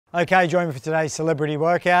Okay, joining me for today's celebrity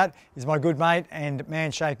workout is my good mate and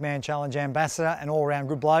Man Shake Man Challenge ambassador and all-round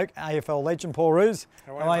good bloke, AFL Legend Paul Roos.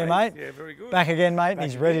 How are you, mate? Yeah, very good. Back again, mate, and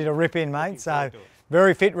he's ready to rip in, mate. So,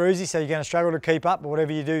 very fit, Roosy, so you're going to struggle to keep up, but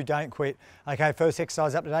whatever you do, don't quit. Okay, first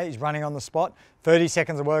exercise up today is running on the spot. 30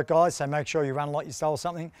 seconds of work, guys, so make sure you run like you stole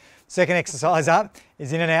something. Second exercise up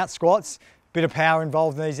is in and out squats. Bit of power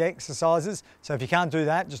involved in these exercises, so if you can't do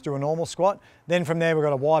that, just do a normal squat. Then from there, we've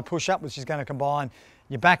got a wide push-up, which is going to combine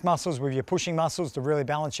your back muscles with your pushing muscles to really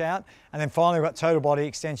balance you out. And then finally, we've got total body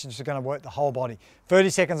extensions, which are going to work the whole body. 30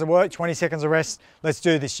 seconds of work, 20 seconds of rest. Let's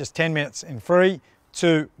do this, just 10 minutes in 3,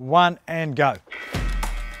 2, 1, and go.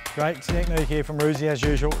 Great technique here from Roosie as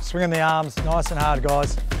usual. Swinging the arms nice and hard,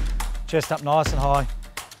 guys. Chest up nice and high.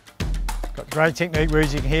 Got great technique,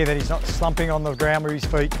 Roosie. You can hear that he's not slumping on the ground with his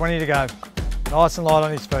feet. 20 to go. Nice and light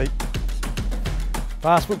on his feet.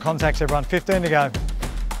 Fast foot contacts, everyone. 15 to go.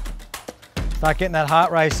 Start getting that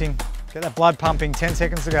heart racing, get that blood pumping, 10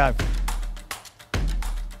 seconds to go.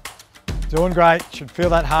 Doing great, should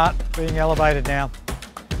feel that heart being elevated now.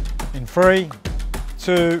 In 3,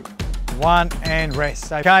 2, 1, and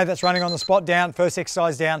rest. Okay, that's running on the spot down, first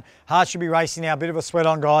exercise down. Heart should be racing now, a bit of a sweat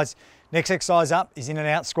on, guys. Next exercise up is in and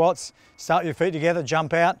out squats. Start your feet together,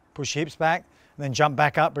 jump out, push your hips back, and then jump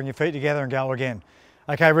back up, bring your feet together and go again.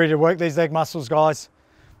 Okay, ready to work these leg muscles, guys.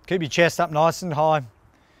 Keep your chest up nice and high.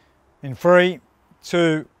 In 3,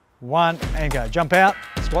 2, 1, and go. Jump out,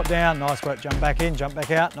 squat down, nice work. Jump back in, jump back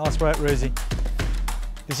out, nice work, Roosie.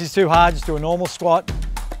 This is too hard, just do a normal squat.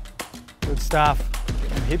 Good stuff.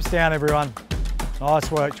 Hips down, everyone. Nice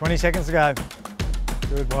work, 20 seconds to go.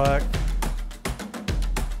 Good work.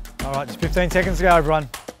 All right, just 15 seconds to go, everyone.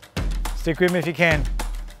 Stick with me if you can.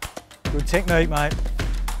 Good technique, mate.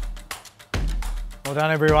 Well done,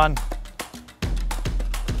 everyone.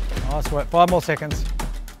 Nice work, 5 more seconds.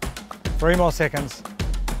 3 more seconds,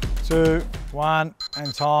 2, 1,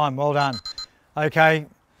 and time, well done. Okay,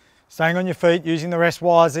 staying on your feet, using the rest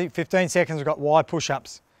wisely. 15 seconds, we've got wide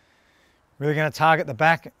push-ups. Really gonna target the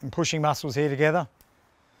back and pushing muscles here together.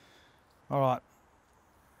 All right,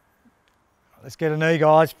 let's get a knee,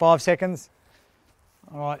 guys, 5 seconds.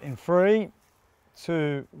 All right, in 3,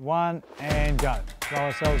 2, 1, and go. Roll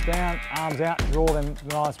ourselves down, arms out, draw them,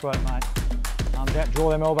 nice work, mate. Arms out,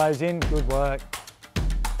 draw them elbows in, good work.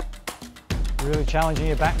 Really challenging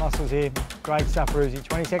your back muscles here. Great stuff, Roosie.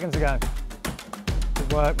 20 seconds to go.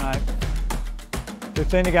 Good work, mate.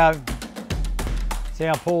 15 to go. See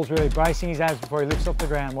how Paul's really bracing his abs before he lifts off the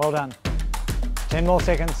ground. Well done. 10 more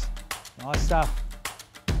seconds. Nice stuff.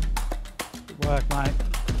 Good work, mate.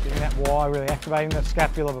 Getting that Y, really activating the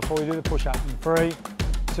scapula before we do the push-up. In 3,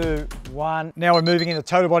 2, 1. Now we're moving into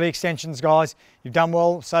total body extensions, guys. You've done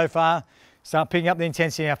well so far. Start picking up the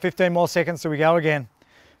intensity now. 15 more seconds till we go again.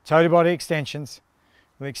 Total body extensions.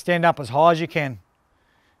 We'll extend up as high as you can.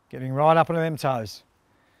 Getting right up onto them toes.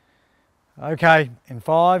 Okay, in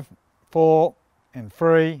 5, 4, and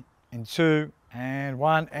 3, and 2, and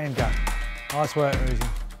 1, and go. Nice work, Roosie.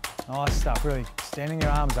 Nice stuff, really extending your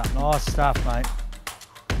arms up. Nice stuff, mate.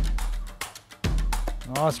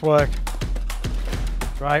 Nice work.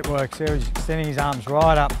 Great work. See how he's extending his arms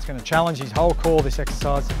right up. It's going to challenge his whole core, this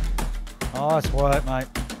exercise. Nice work, mate.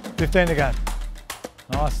 15 to go.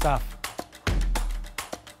 Nice stuff.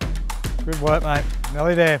 Good work, mate.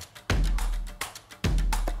 Nearly there.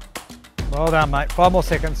 Well done, mate. 5 more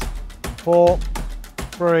seconds. 4,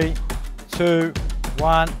 3, 2,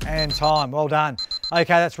 1, and time. Well done. Okay,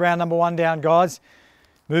 that's round number 1 down, guys.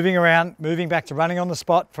 Moving around, moving back to running on the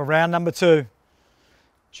spot for round number 2.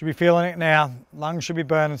 Should be feeling it now. Lungs should be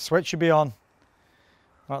burning, sweat should be on.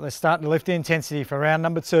 All right, let's start to lift the intensity for round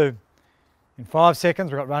number 2. In 5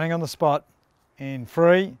 seconds, we've got running on the spot. In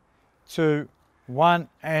 3, 2, 1,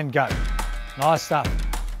 and go. Nice stuff.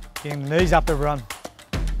 Getting the knees up, everyone.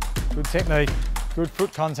 Good technique, good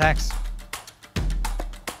foot contacts.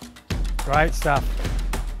 Great stuff.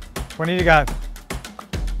 20 to go.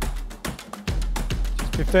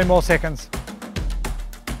 Just 15 more seconds.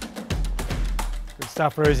 Good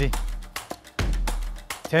stuff, Roosie.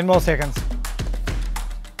 10 more seconds.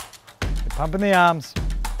 Keep pumping the arms.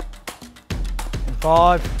 In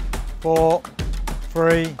 5, 4,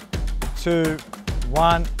 3, 2,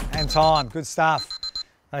 1, and time. Good stuff.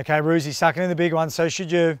 Okay, Roosie, sucking in the big one, so should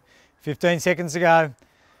you. 15 seconds to go.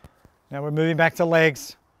 Now we're moving back to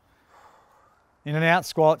legs. In and out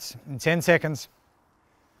squats in 10 seconds.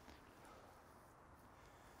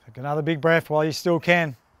 Take another big breath while you still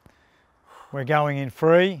can. We're going in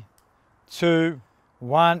 3, 2,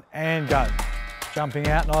 1, and go. Jumping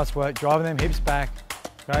out, nice work. Driving them hips back.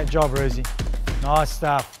 Great job, Roosie. Nice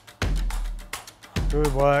stuff.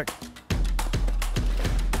 Good work.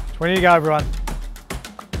 20 to go, everyone.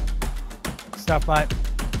 Good stuff, mate.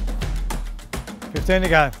 15 to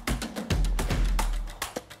go.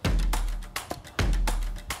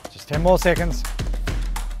 Just 10 more seconds.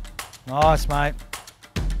 Nice, mate.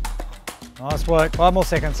 Nice work. 5 more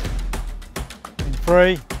seconds. In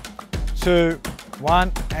 3, 2,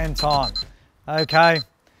 1, and time. Okay.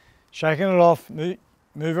 Shaking it off.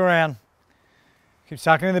 Move around. Keep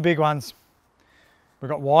sucking in the big ones. We've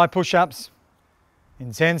got wide push-ups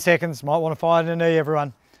in 10 seconds. Might want to fire the knee,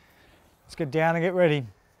 everyone. Let's get down and get ready.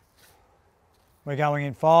 We're going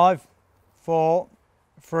in 5, 4,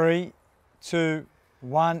 3, 2,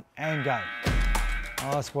 1, and go.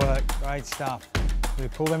 Nice work. Great stuff. Really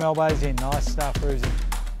pull them elbows in. Nice stuff, Roosy.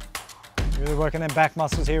 Really working them back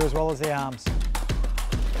muscles here as well as the arms.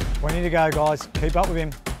 20 to go, guys. Keep up with him.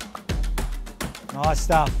 Nice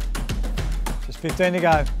stuff. Just 15 to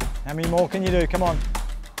go. How many more can you do? Come on.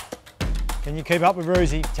 Can you keep up with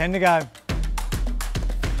Roosy? 10 to go.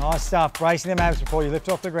 Nice stuff. Bracing them abs before you lift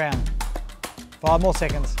off the ground. 5 more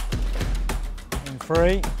seconds. In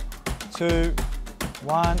 3, 2,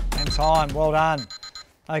 1, and time. Well done.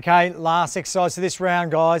 Okay, last exercise of this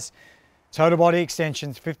round, guys. Total body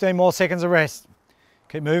extensions. 15 more seconds of rest.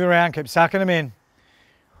 Keep moving around, keep sucking them in.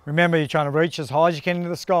 Remember, you're trying to reach as high as you can into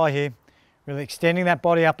the sky here. Really extending that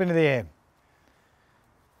body up into the air.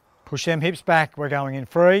 Push them hips back. We're going in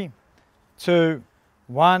 3, 2,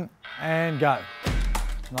 1, and go.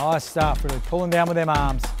 Nice stuff. Really pulling down with them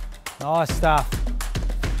arms. Nice stuff.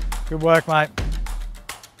 Good work, mate.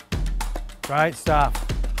 Great stuff.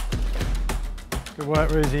 Good work,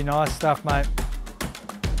 Roosy. Nice stuff, mate.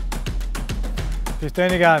 15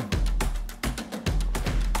 to go.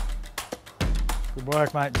 Good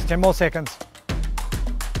work, mate. Just 10 more seconds.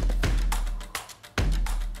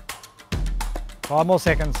 5 more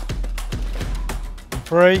seconds.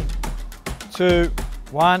 3, 2,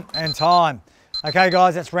 1, and time. Okay,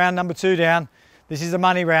 guys, that's round number 2 down. This is the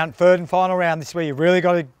money round, 3rd and final round. This is where you've really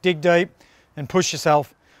got to dig deep and push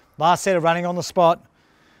yourself. Last set of running on the spot.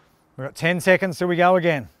 We've got 10 seconds till we go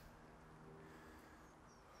again.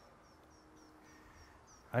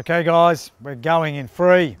 Okay, guys, we're going in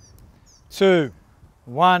 3, 2,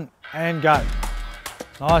 1, and go.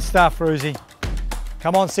 Nice stuff, Roosy.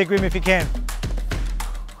 Come on, stick with him if you can.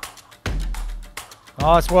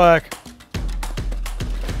 Nice work.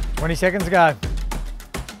 20 seconds to go.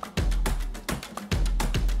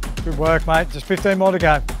 Good work, mate. Just 15 more to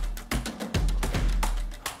go.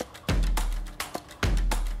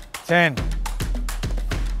 10.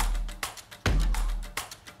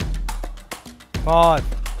 5,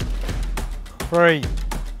 3,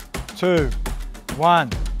 2,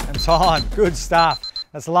 1, and time. Good stuff.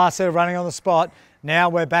 That's the last set of running on the spot. Now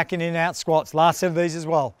we're back in out squats. Last set of these as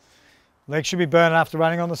well. Legs should be burning after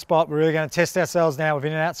running on the spot. We're really going to test ourselves now with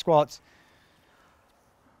in and out squats.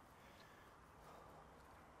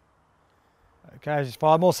 Okay, just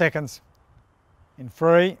 5 more seconds. In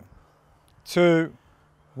 3, 2,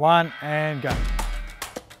 1, and go.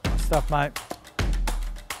 Nice stuff, mate.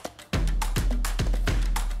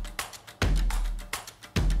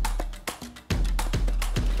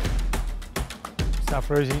 Stuff,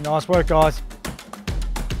 Roosy. Nice work, guys.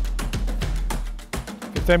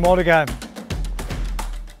 15 more to go.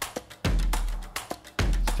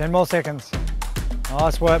 10 more seconds.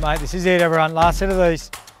 Nice work, mate. This is it, everyone. Last set of these.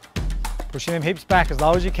 Pushing them hips back as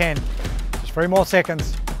low as you can. Just 3 more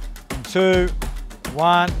seconds. 2,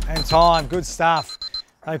 1, and time. Good stuff.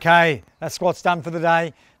 Okay, that squat's done for the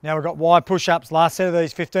day. Now we've got wide push-ups. Last set of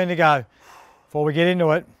these, 15 to go. Before we get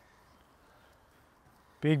into it.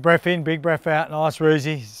 Big breath in, big breath out. Nice,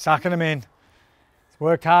 Roosy. Sucking them in. He's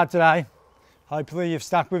worked hard today. Hopefully you've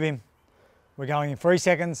stuck with him. We're going in 3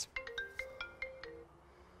 seconds.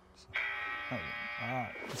 All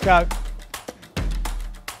right, let's go.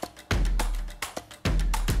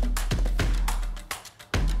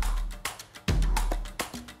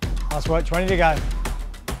 Nice work, 20 to go.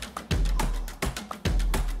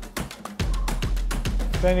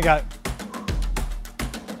 15 to go.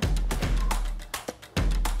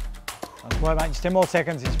 Nice work, mate. Just 10 more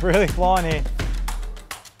seconds. It's really flying here.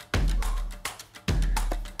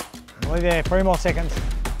 Nearly there, 3 more seconds.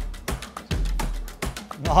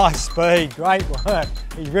 Nice speed, great work.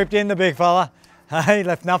 He's ripped in, the big fella. Hey,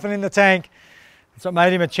 left nothing in the tank. That's what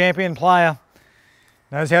made him a champion player.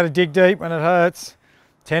 Knows how to dig deep when it hurts.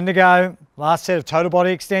 10 to go, last set of total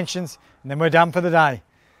body extensions, and then we're done for the day.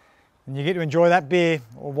 And you get to enjoy that beer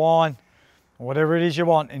or wine or whatever it is you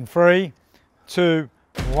want in 3, 2,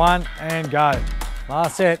 1, and go.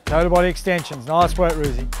 Last set, total body extensions. Nice work,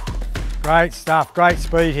 Roosy. Great stuff, great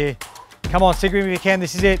speed here. Come on, stick with me if you can.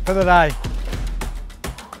 This is it for the day.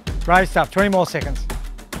 Great stuff, 20 more seconds.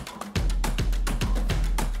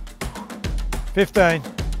 15.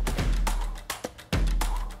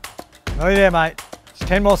 Nearly there, mate. It's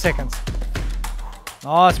 10 more seconds.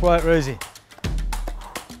 Nice work, Roosie.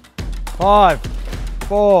 5,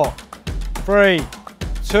 4, 3,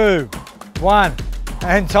 2, 1,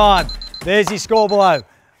 and time. There's your score below.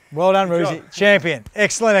 Well done, Roosie. Champion.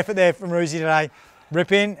 Excellent effort there from Roosie today.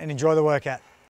 Rip in and enjoy the workout.